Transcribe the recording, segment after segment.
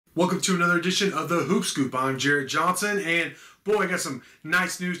Welcome to another edition of the Hoop Scoop. I'm Jarrett Johnson, and boy, I got some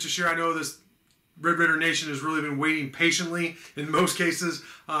nice news to share. I know this Red Raider Nation has really been waiting patiently, in most cases,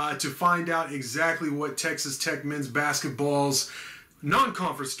 to find out exactly what Texas Tech men's basketball's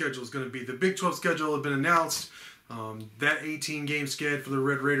non-conference schedule is going to be. The Big 12 schedule has been announced. That 18-game schedule for the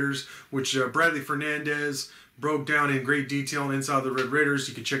Red Raiders, which Bradley Fernandez broke down in great detail on Inside the Red Raiders.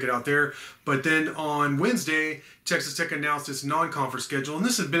 You can check it out there. But then on Wednesday, Texas Tech announced its non-conference schedule, and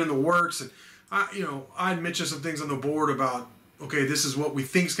this had been in the works. And I'd mentioned some things on the board about, okay, this is what we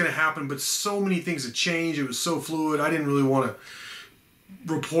think is going to happen, but so many things had changed. It was so fluid. I didn't really want to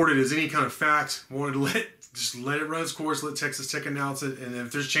report it as any kind of fact. I wanted to let it run its course, let Texas Tech announce it, and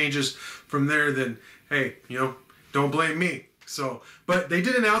if there's changes from there, then hey, don't blame me. So, but they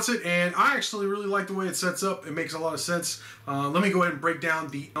did announce it, and I actually really like the way it sets up. It makes a lot of sense. Let me go ahead and break down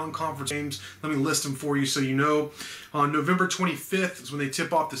the non-conference games. Let me list them for you so you know. On November 25th is when they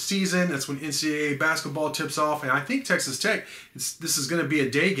tip off the season. That's when NCAA basketball tips off, and I think Texas Tech, this is going to be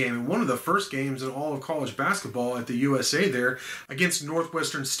a day game, and one of the first games in all of college basketball at the USA there against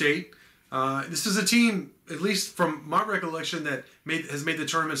Northwestern State. This is a team, at least from my recollection, that has made the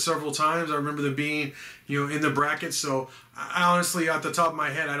tournament several times. I remember them being, in the brackets. So I honestly, off the top of my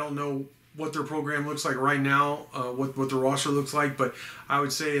head, I don't know what their program looks like right now, what the roster looks like. But I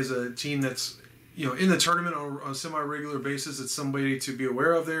would say as a team that's, in the tournament on a semi-regular basis, it's somebody to be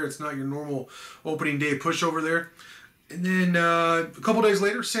aware of there. It's not your normal opening day pushover there. And then a couple days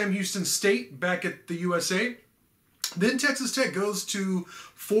later, Sam Houston State back at the USA. Then Texas Tech goes to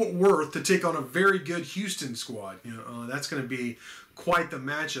Fort Worth to take on a very good Houston squad. That's going to be quite the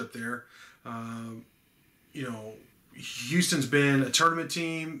matchup there. Houston's been a tournament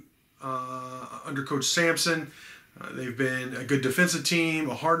team under Coach Sampson. They've been a good defensive team,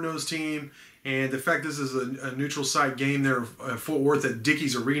 a hard-nosed team, and the fact this is a neutral site game there at Fort Worth at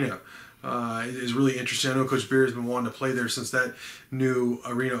Dickies Arena is really interesting. I know Coach Beer has been wanting to play there since that new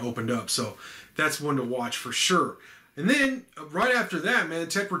arena opened up, so that's one to watch for sure. And then, right after that, man,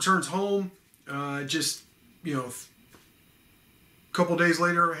 Tech returns home a couple days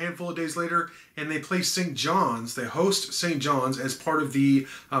later, a handful of days later, and they play St. John's. They host St. John's as part of the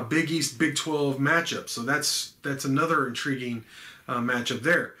Big East Big 12 matchup. So that's another intriguing matchup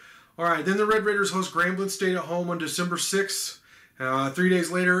there. All right, then the Red Raiders host Grambling State at home on December 6th. 3 days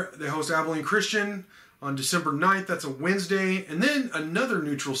later, they host Abilene Christian on December 9th, that's a Wednesday. And then another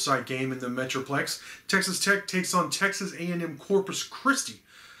neutral site game in the Metroplex. Texas Tech takes on Texas A&M-Corpus Christi.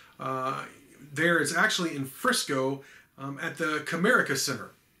 There it's actually in Frisco at the Comerica Center.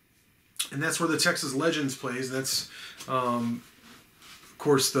 And that's where the Texas Legends plays. That's, of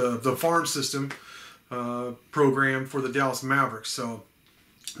course, the farm system program for the Dallas Mavericks. So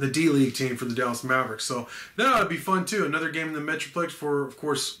the D-League team for the Dallas Mavericks. So that ought to be fun, too. Another game in the Metroplex for, of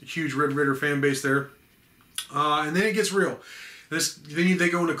course, huge Red Raider fan base there. And then it gets real. They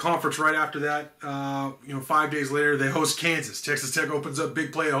go into conference right after that. 5 days later, they host Kansas. Texas Tech opens up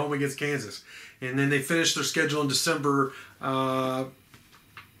big play at home against Kansas. And then they finish their schedule in December at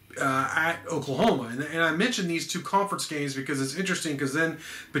Oklahoma. And I mentioned these two conference games because it's interesting because then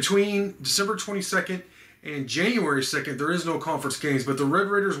between December 22nd and January 2nd, there is no conference games. But the Red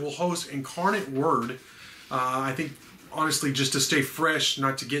Raiders will host Incarnate Word. I think, honestly, just to stay fresh,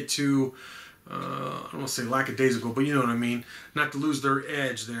 not to get too... I don't want to say lackadaisical, but you know what I mean. Not to lose their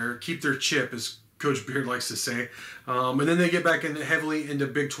edge there. Keep their chip, as Coach Beard likes to say. And then they get back heavily into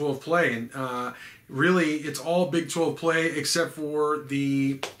Big 12 play. And really, it's all Big 12 play except for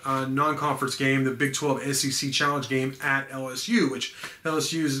the non-conference game, the Big 12 SEC Challenge game at LSU, which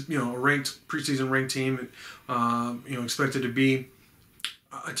LSU is, a preseason ranked team, and, expected to be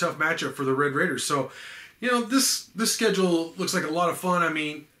a tough matchup for the Red Raiders. So, this schedule looks like a lot of fun. I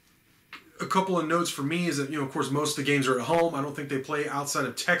mean, a couple of notes for me is that, of course, most of the games are at home. I don't think they play outside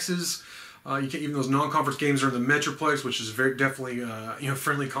of Texas. Even those non-conference games are in the Metroplex, which is very definitely,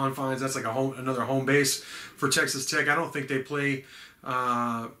 friendly confines. That's like another home base for Texas Tech. I don't think they play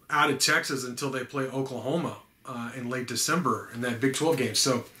out of Texas until they play Oklahoma in late December in that Big 12 game.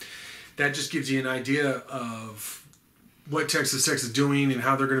 So that just gives you an idea of what Texas Tech is doing and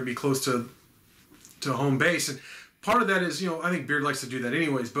how they're going to be close to home base. And part of that is, I think Beard likes to do that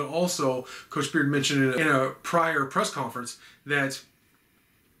anyways, but also Coach Beard mentioned in a prior press conference that,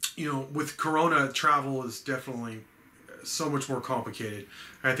 with Corona, travel is definitely so much more complicated.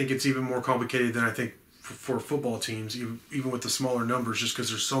 I think it's even more complicated than I think for football teams, even with the smaller numbers, just because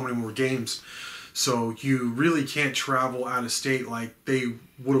there's so many more games. So you really can't travel out of state like they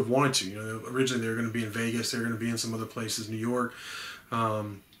would have wanted to. Originally they were going to be in Vegas, they were going to be in some other places, New York,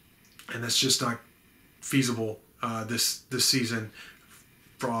 and that's just not feasible this season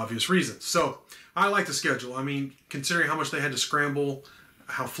for obvious reasons. So I like the schedule. I mean, considering how much they had to scramble,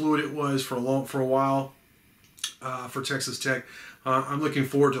 how fluid it was for a while for Texas Tech, I'm looking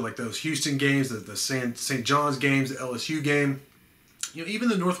forward to like those Houston games, the St. John's games, the LSU game. You know, even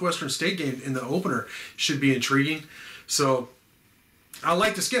the Northwestern State game in the opener should be intriguing. So I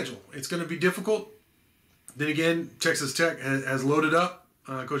like the schedule. It's going to be difficult. Then again, Texas Tech has loaded up.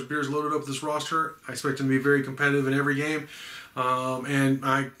 Coach Beer's loaded up this roster. I expect them to be very competitive in every game. And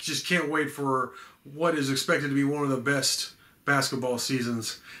I just can't wait for what is expected to be one of the best basketball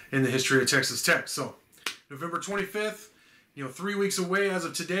seasons in the history of Texas Tech. So November 25th, 3 weeks away as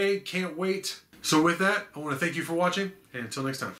of today. Can't wait. So with that, I want to thank you for watching, and until next time.